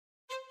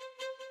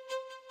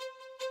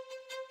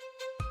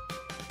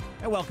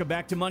And welcome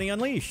back to Money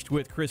Unleashed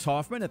with Chris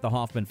Hoffman at the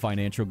Hoffman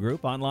Financial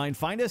Group. Online,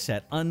 find us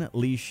at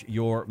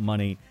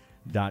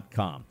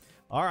unleashyourmoney.com.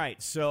 All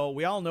right, so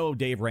we all know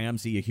Dave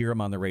Ramsey. You hear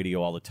him on the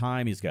radio all the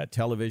time. He's got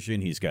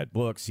television, he's got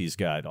books, he's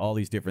got all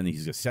these different things.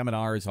 He's got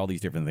seminars, all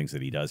these different things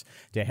that he does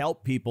to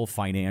help people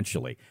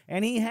financially.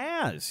 And he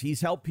has.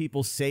 He's helped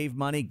people save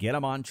money, get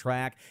them on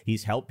track.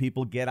 He's helped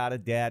people get out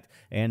of debt,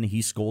 and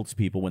he scolds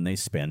people when they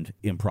spend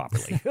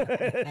improperly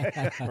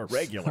or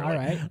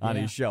regularly on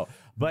his show.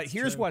 But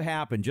here's what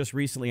happened just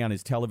recently on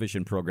his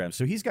television program.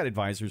 So he's got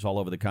advisors all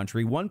over the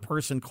country. One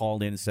person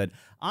called in and said,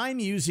 I'm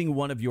using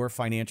one of your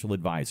financial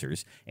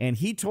advisors, and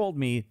he told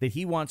me that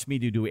he wants me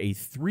to do a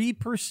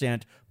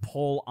 3%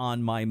 pull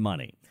on my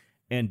money.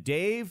 And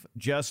Dave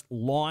just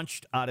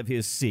launched out of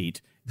his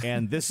seat,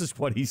 and this is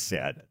what he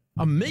said.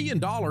 $1 million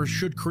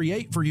should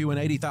create for you an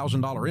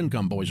 $80,000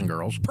 income, boys and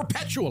girls,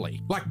 perpetually.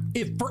 Like,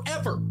 if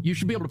forever, you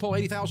should be able to pull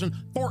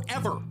 $80,000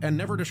 forever and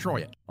never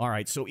destroy it. All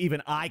right, so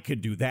even I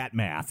could do that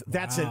math.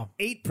 That's an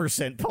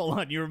 8% pull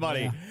on your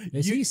money.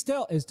 Yeah.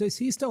 Does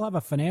he still have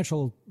a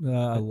financial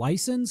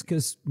license?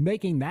 Because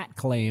making that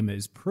claim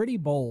is pretty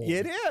bold.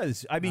 It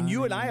is. I mean,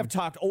 you and I have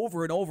talked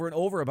over and over and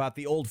over about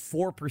the old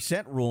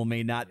 4% rule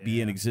may not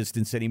be in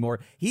existence anymore.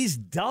 He's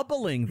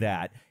doubling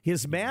that.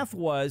 His math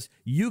was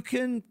you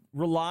can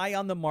rely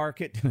on the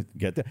market.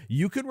 Get that?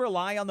 You can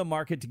rely on the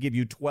market to give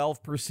you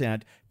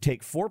 12%.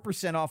 Take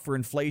 4% off for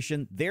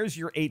inflation. There's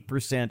your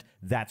 8%.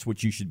 That's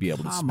what you should be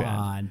able to spend. Come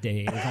on,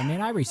 Dave. I mean,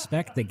 I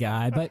respect the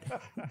guy, but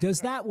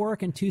does that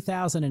work in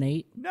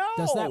 2008? No.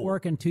 Does that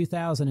work in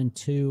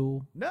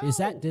 2002? No.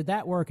 Did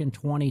that work in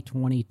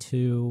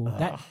 2022?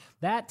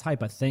 That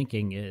type of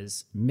thinking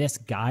is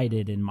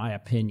misguided, in my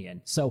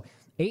opinion. So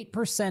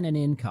 8% in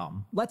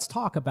income. Let's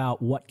talk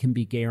about what can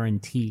be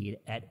guaranteed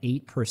at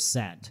 8%.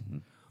 Mm-hmm.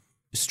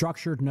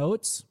 Structured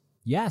notes,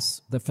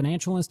 yes, the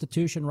financial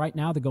institution right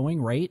now, the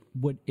going rate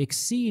would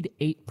exceed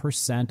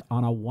 8%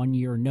 on a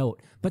 1-year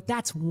note. But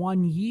that's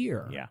 1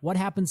 year. Yeah. What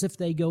happens if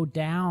they go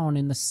down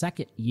in the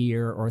second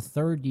year or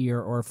third year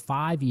or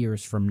 5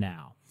 years from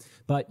now?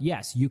 But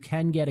yes, you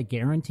can get a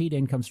guaranteed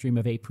income stream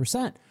of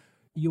 8%.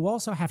 You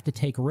also have to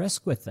take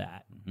risk with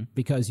that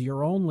because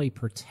you're only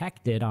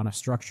protected on a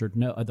structured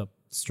note, the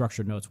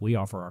structured notes we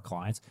offer our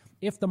clients.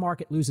 If the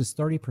market loses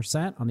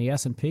 30% on the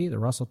S&P, the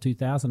Russell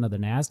 2000, or the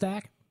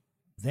NASDAQ,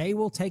 they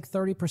will take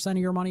 30% of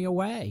your money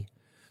away.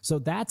 So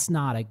that's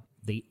not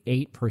the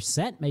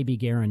 8% may be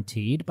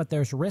guaranteed, but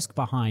there's risk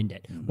behind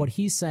it. What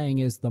he's saying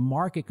is the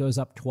market goes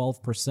up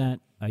 12%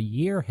 a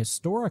year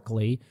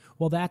historically.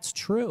 Well, that's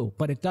true,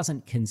 but it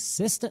doesn't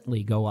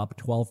consistently go up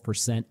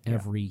 12%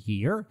 every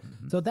year.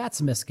 So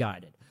that's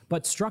misguided.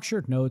 But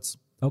structured notes,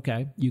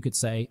 okay, you could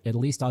say, at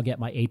least I'll get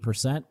my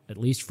 8%, at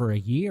least for a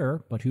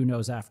year, but who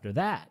knows after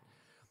that?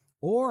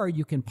 Or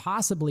you can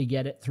possibly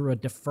get it through a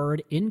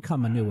deferred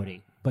income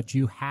annuity, but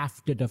you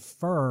have to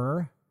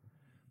defer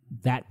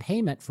that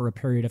payment for a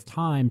period of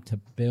time to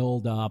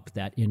build up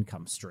that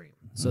income stream.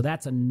 So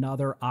that's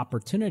another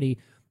opportunity.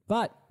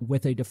 But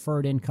with a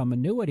deferred income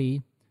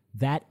annuity,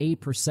 that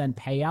 8%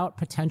 payout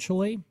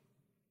potentially,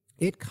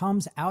 it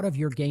comes out of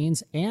your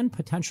gains and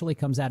potentially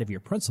comes out of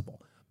your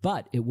principal,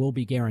 but it will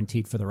be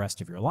guaranteed for the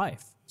rest of your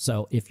life.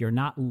 So if you're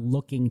not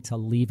looking to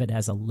leave it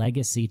as a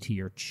legacy to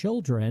your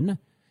children,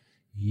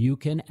 you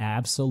can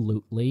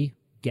absolutely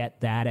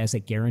get that as a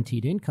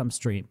guaranteed income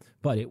stream,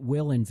 but it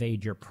will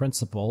invade your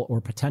principal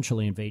or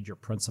potentially invade your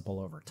principal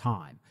over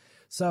time.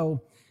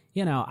 So,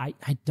 I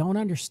don't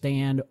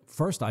understand.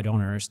 First, I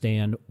don't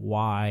understand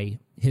why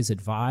his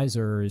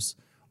advisors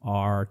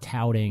are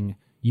touting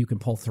you can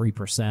pull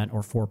 3%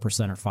 or 4% or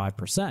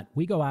 5%.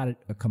 We go at it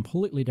a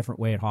completely different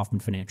way at Hoffman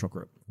Financial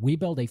Group. We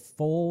build a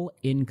full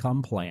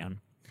income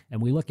plan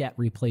and we look at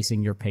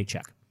replacing your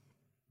paycheck.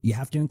 You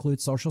have to include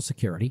Social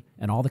Security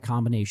and all the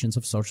combinations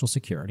of Social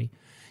Security.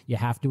 You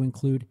have to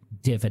include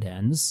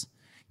dividends.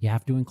 You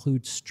have to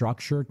include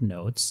structured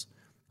notes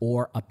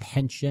or a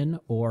pension,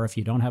 or if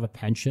you don't have a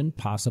pension,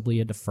 possibly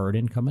a deferred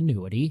income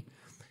annuity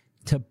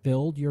to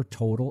build your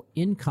total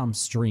income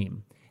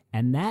stream.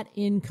 And that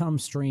income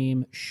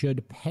stream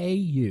should pay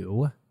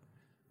you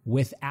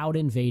without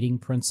invading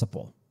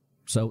principal.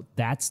 So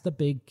that's the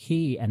big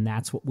key, and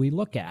that's what we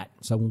look at.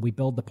 So when we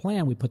build the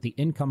plan, we put the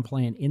income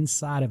plan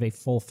inside of a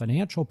full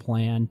financial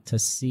plan to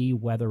see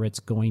whether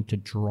it's going to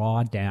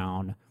draw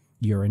down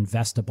your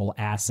investable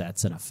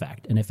assets in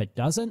effect. And if it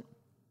doesn't,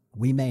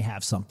 we may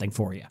have something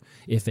for you.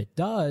 If it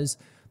does,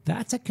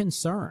 that's a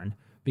concern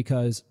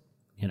because,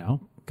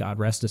 God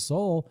rest his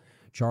soul,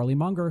 Charlie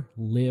Munger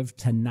lived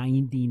to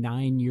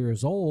 99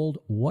 years old.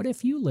 What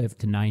if you lived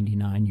to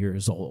 99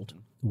 years old?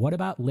 What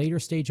about later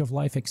stage of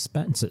life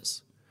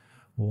expenses?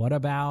 What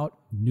about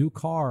new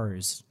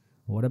cars?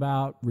 What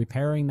about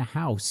repairing the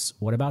house?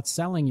 What about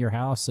selling your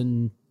house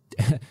and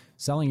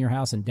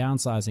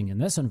downsizing in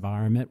this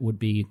environment would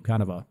be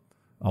kind of a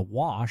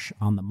wash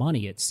on the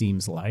money, it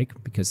seems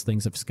like, because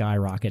things have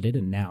skyrocketed.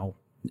 And now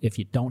if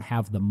you don't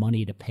have the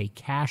money to pay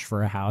cash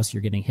for a house, you're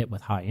getting hit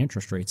with high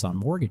interest rates on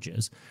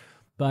mortgages.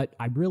 But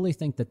I really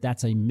think that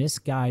that's a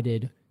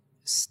misguided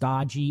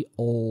stodgy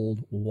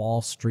old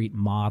Wall Street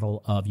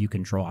model of you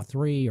can draw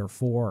 3 or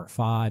 4 or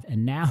 5.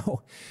 And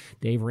now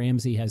Dave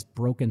Ramsey has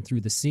broken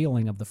through the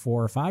ceiling of the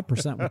 4 or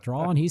 5%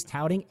 withdrawal, and he's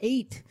touting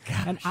 8.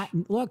 Gosh.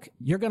 And look,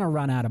 you're going to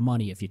run out of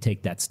money if you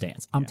take that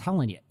stance. I'm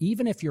telling you,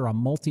 even if you're a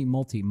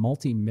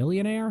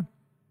multi-millionaire,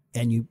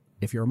 and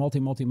if you're a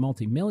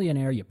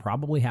multi-millionaire, you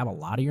probably have a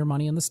lot of your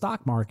money in the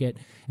stock market.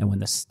 And when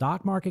the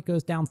stock market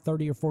goes down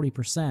 30 or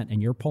 40%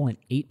 and you're pulling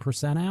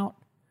 8% out,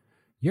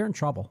 you're in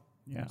trouble.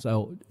 Yeah.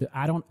 So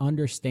I don't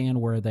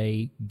understand where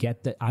they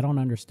get that. I don't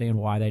understand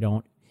why they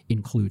don't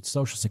include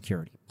Social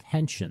Security,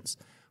 pensions,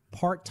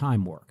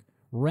 part-time work,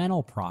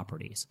 rental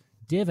properties,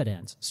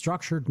 dividends,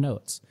 structured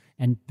notes,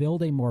 and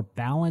build a more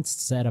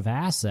balanced set of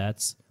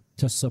assets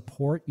to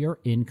support your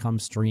income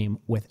stream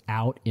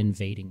without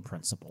invading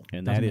principal.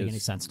 And that doesn't make any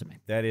sense to me.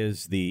 That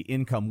is the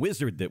income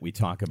wizard that we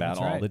talk about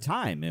all the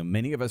time. And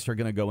many of us are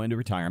going to go into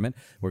retirement.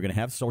 We're going to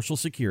have Social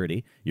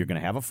Security. You're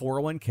going to have a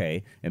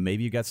 401k, and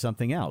maybe you got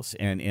something else.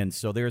 And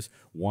so there's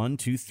 1,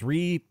 2,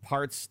 3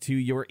 parts to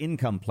your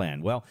income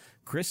plan. Well,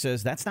 Chris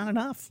says that's not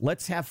enough.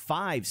 Let's have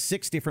 5,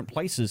 6 different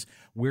places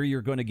where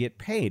you're going to get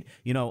paid.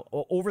 You know,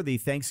 over the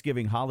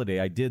Thanksgiving holiday,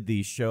 I did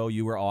the show.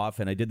 You were off,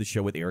 and I did the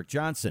show with Eric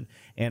Johnson.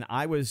 And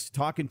I was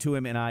talking to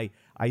him, and I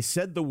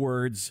said the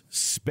words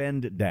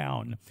spend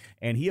down.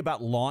 And he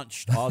about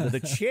launched onto the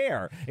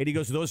chair. And he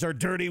goes, those are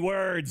dirty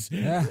words.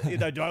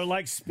 I don't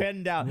like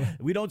spend down.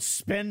 We don't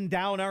spend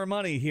down our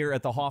money here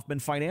at the Hoffman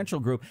Financial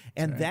Group.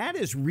 And that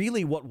is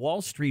really what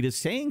Wall Street is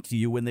saying to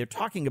you when they're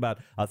talking about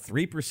a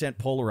 3%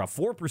 pull or a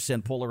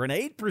 4% pull or an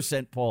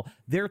 8% pull.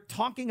 They're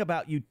talking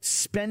about you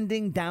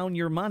spending down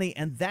your money,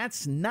 and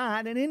that's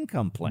not an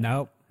income plan.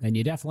 Nope. And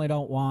you definitely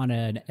don't want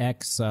an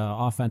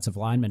ex-offensive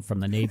lineman from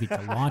the Navy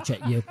to launch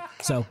at you.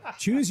 So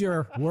choose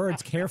your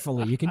words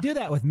carefully. You can do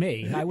that with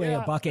me. I weigh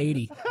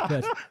 $180,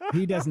 but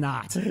he does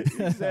not.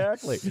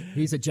 Exactly.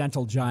 He's a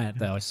gentle giant,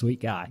 though, a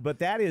sweet guy. But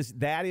that is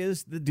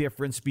the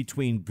difference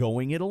between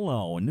going it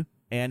alone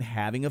and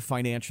having a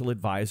financial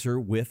advisor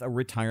with a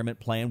retirement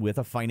plan, with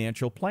a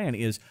financial plan.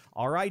 Is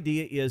our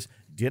idea is,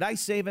 did I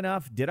save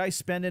enough? Did I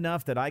spend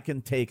enough that I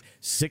can take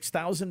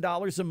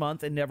 $6,000 a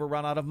month and never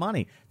run out of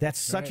money? That's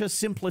such a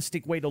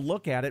simplistic way to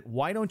look at it.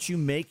 Why don't you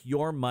make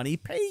your money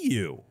pay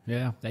you?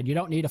 Yeah, and you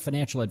don't need a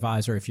financial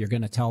advisor if you're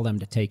going to tell them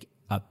to take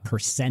a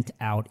percent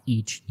out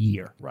each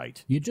year.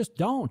 Right. You just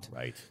don't.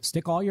 Right.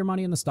 Stick all your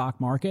money in the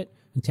stock market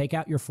and take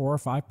out your 4 or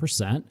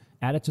 5%,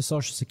 add it to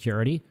Social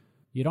Security.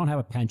 You don't have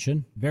a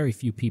pension. Very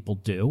few people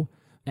do.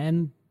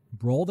 And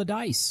roll the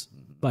dice.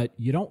 But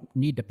you don't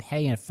need to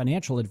pay a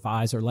financial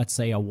advisor, let's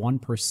say a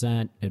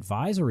 1%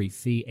 advisory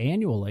fee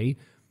annually,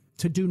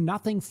 to do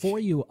nothing for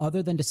you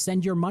other than to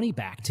send your money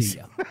back to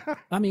you.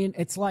 I mean,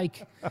 it's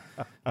like,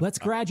 let's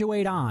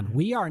graduate on.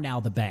 We are now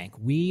the bank.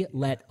 We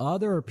let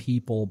other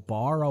people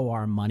borrow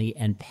our money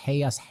and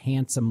pay us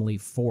handsomely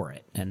for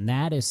it. And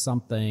that is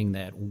something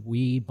that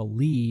we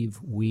believe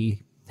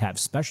we have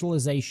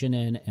specialization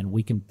in, and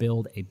we can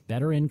build a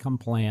better income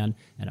plan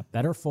and a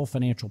better full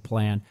financial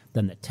plan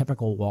than the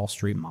typical Wall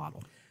Street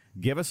model.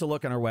 Give us a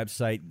look on our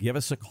website. Give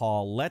us a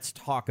call. Let's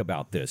talk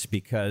about this,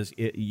 because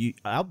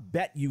I'll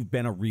bet you've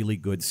been a really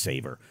good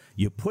saver.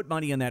 You put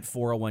money in that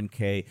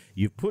 401k.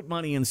 You've put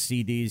money in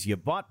CDs. You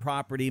bought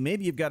property.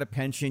 Maybe you've got a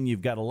pension.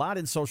 You've got a lot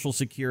in Social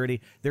Security.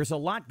 There's a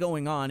lot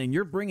going on, and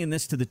you're bringing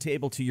this to the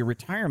table to your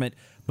retirement.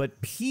 But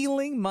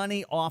peeling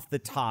money off the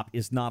top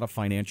is not a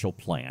financial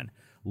plan.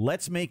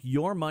 Let's make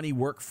your money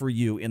work for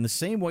you in the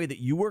same way that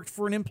you worked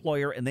for an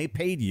employer and they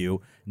paid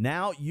you.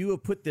 Now you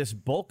have put this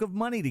bulk of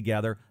money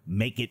together.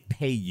 Make it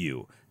pay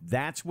you.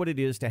 That's what it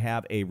is to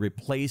have a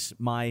replace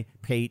my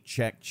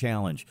paycheck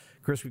challenge.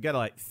 Chris, we've got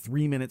like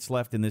 3 minutes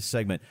left in this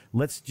segment.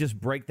 Let's just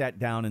break that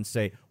down and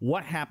say,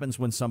 what happens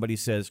when somebody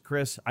says,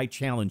 Chris, I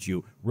challenge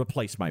you,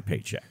 replace my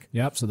paycheck?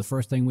 Yep. So the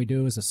first thing we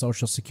do is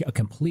a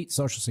complete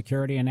Social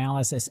Security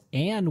analysis,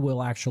 and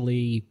we'll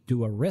actually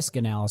do a risk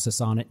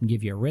analysis on it and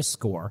give you a risk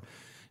score.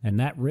 And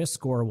that risk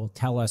score will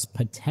tell us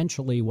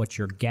potentially what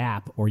your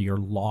gap or your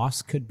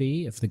loss could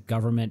be if the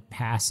government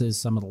passes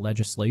some of the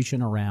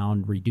legislation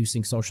around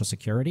reducing Social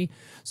Security.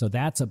 So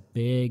that's a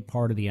big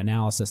part of the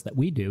analysis that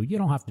we do. You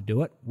don't have to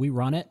do it. We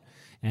run it,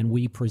 and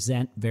we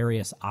present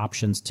various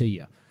options to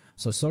you.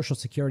 So Social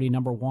Security,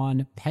 number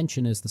one.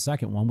 Pension is the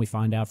second one. We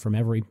find out from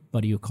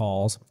everybody who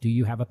calls, do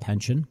you have a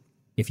pension?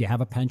 If you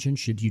have a pension,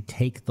 should you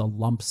take the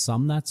lump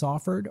sum that's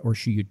offered, or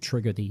should you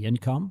trigger the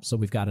income? So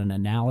we've got an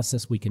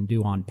analysis we can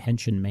do on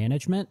pension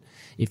management.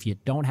 If you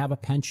don't have a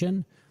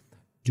pension,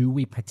 do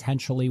we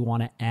potentially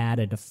want to add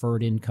a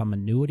deferred income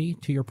annuity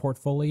to your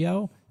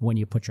portfolio? When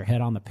you put your head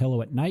on the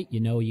pillow at night, you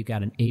know you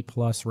got an A+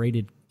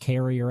 rated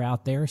carrier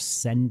out there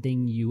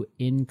sending you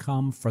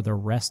income for the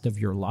rest of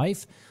your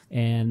life.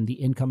 And the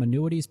income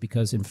annuities,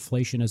 because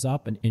inflation is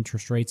up and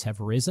interest rates have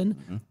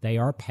risen, they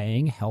are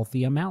paying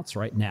healthy amounts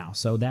right now.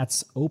 So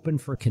that's open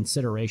for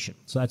consideration.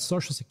 So that's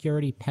Social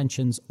Security,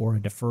 pensions, or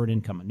a deferred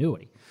income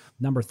annuity.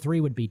 Number 3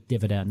 would be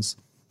dividends.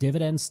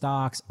 Dividend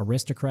stocks,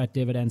 aristocrat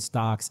dividend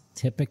stocks,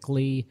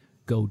 typically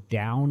go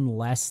down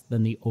less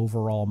than the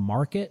overall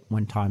market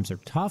when times are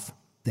tough.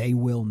 They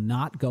will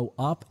not go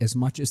up as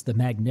much as the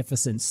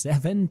Magnificent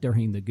Seven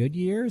during the good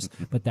years,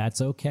 but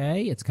that's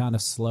okay. It's kind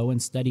of slow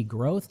and steady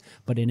growth.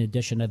 But in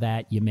addition to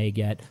that, you may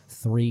get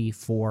 3,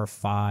 4,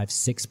 5,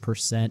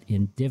 6%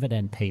 in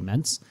dividend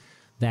payments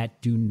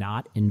that do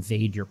not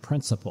invade your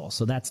principal.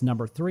 So that's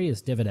number 3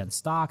 is dividend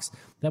stocks.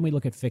 Then we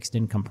look at fixed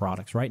income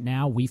products. Right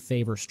now, we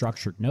favor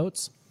structured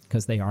notes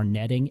because they are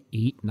netting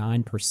 8,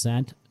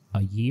 9%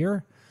 a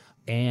year.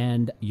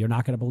 And you're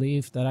not going to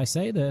believe that I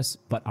say this,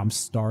 but I'm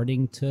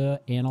starting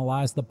to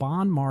analyze the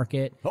bond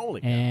market.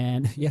 Holy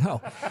and,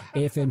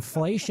 if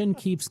inflation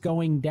keeps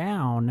going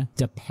down,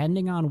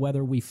 depending on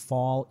whether we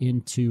fall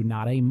into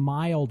not a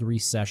mild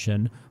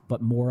recession,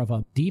 but more of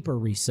a deeper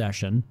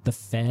recession, the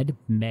Fed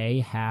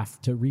may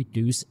have to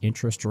reduce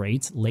interest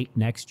rates late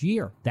next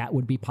year. That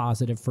would be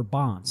positive for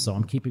bonds. So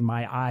I'm keeping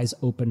my eyes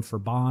open for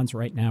bonds.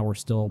 Right now, we're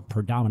still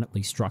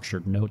predominantly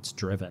structured notes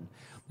driven.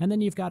 And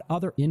then you've got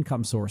other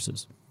income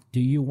sources. Do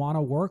you want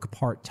to work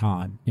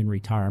part-time in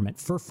retirement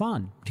for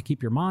fun, to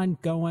keep your mind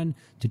going,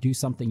 to do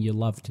something you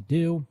love to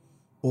do?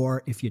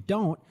 Or if you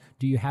don't,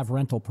 do you have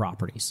rental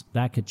properties?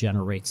 That could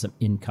generate some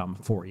income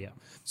for you.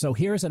 So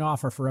here's an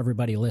offer for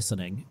everybody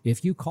listening.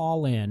 If you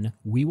call in,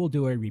 we will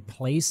do a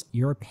Replace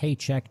Your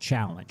Paycheck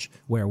Challenge,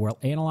 where we'll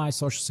analyze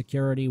Social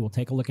Security, we'll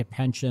take a look at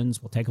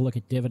pensions, we'll take a look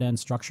at dividends,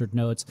 structured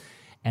notes,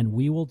 and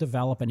we will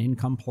develop an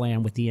income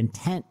plan with the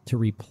intent to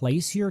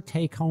replace your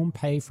take-home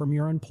pay from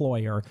your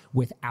employer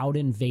without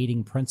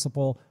invading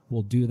principal.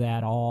 We'll do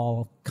that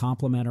all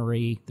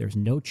complimentary. There's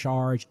no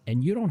charge,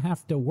 and you don't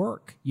have to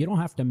work. You don't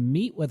have to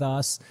meet with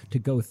us to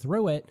go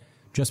through it.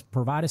 Just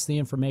provide us the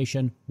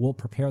information. We'll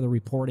prepare the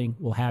reporting.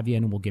 We'll have you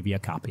in, and we'll give you a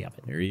copy of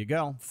it. There you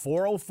go.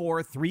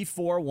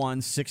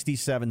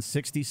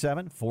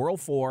 404-341-6767.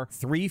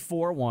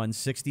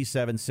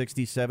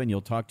 404-341-6767.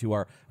 You'll talk to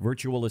our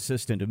virtual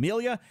assistant,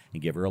 Amelia,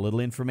 and give her a little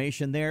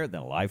information there.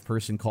 Then a live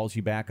person calls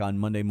you back on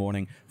Monday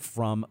morning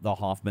from the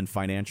Hoffman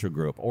Financial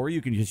Group. Or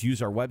you can just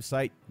use our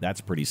website.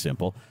 That's pretty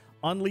simple.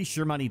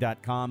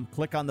 UnleashYourMoney.com.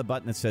 Click on the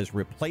button that says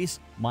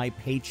Replace My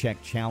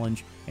Paycheck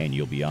Challenge, and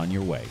you'll be on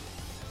your way.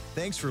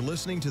 Thanks for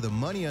listening to the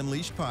Money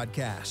Unleashed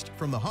podcast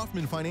from the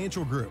Hoffman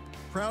Financial Group,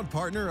 proud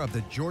partner of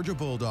the Georgia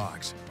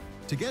Bulldogs.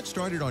 To get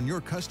started on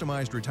your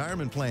customized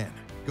retirement plan,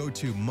 go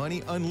to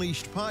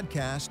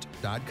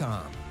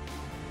moneyunleashedpodcast.com.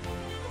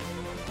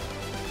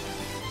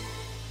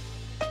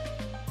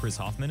 Chris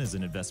Hoffman is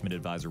an investment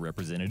advisor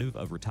representative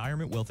of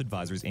Retirement Wealth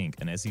Advisors, Inc.,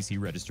 an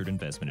SEC-registered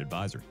investment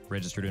advisor.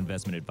 Registered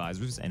investment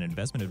advisors and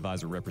investment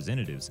advisor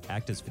representatives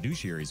act as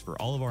fiduciaries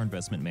for all of our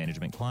investment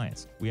management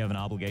clients. We have an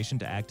obligation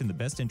to act in the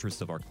best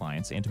interests of our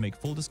clients and to make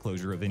full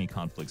disclosure of any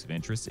conflicts of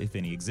interest, if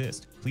any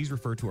exist. Please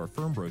refer to our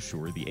firm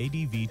brochure, the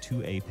ADV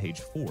 2A, page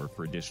 4,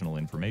 for additional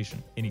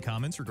information. Any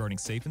comments regarding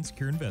safe and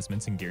secure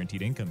investments and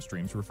guaranteed income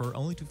streams refer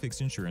only to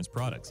fixed insurance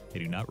products. They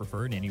do not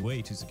refer in any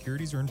way to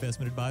securities or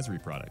investment advisory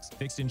products.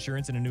 Fixed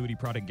insurance and annuity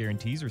product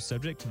guarantees are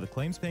subject to the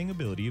claims-paying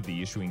ability of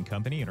the issuing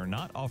company and are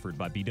not offered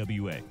by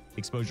BWA.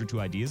 Exposure to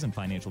ideas and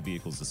financial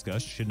vehicles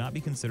discussed should not be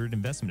considered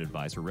investment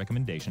advice or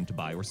recommendation to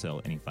buy or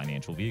sell any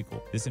financial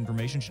vehicle. This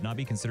information should not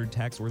be considered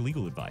tax or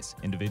legal advice.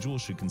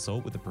 Individuals should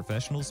consult with a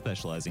professional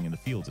specializing in the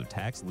fields of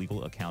tax,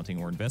 legal, accounting,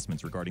 or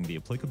investments regarding the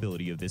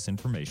applicability of this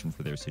information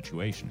for their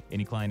situation.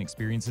 Any client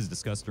experiences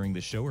discussed during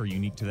this show are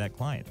unique to that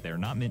client. They are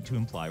not meant to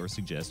imply or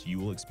suggest you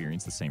will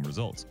experience the same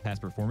results.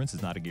 Past performance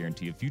is not a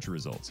guarantee of future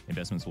results.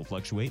 Investments will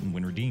fluctuate and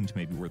when redeemed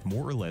may be worth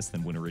more or less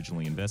than when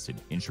originally invested.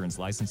 Insurance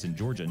license in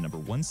Georgia, number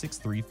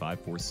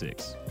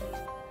 163546.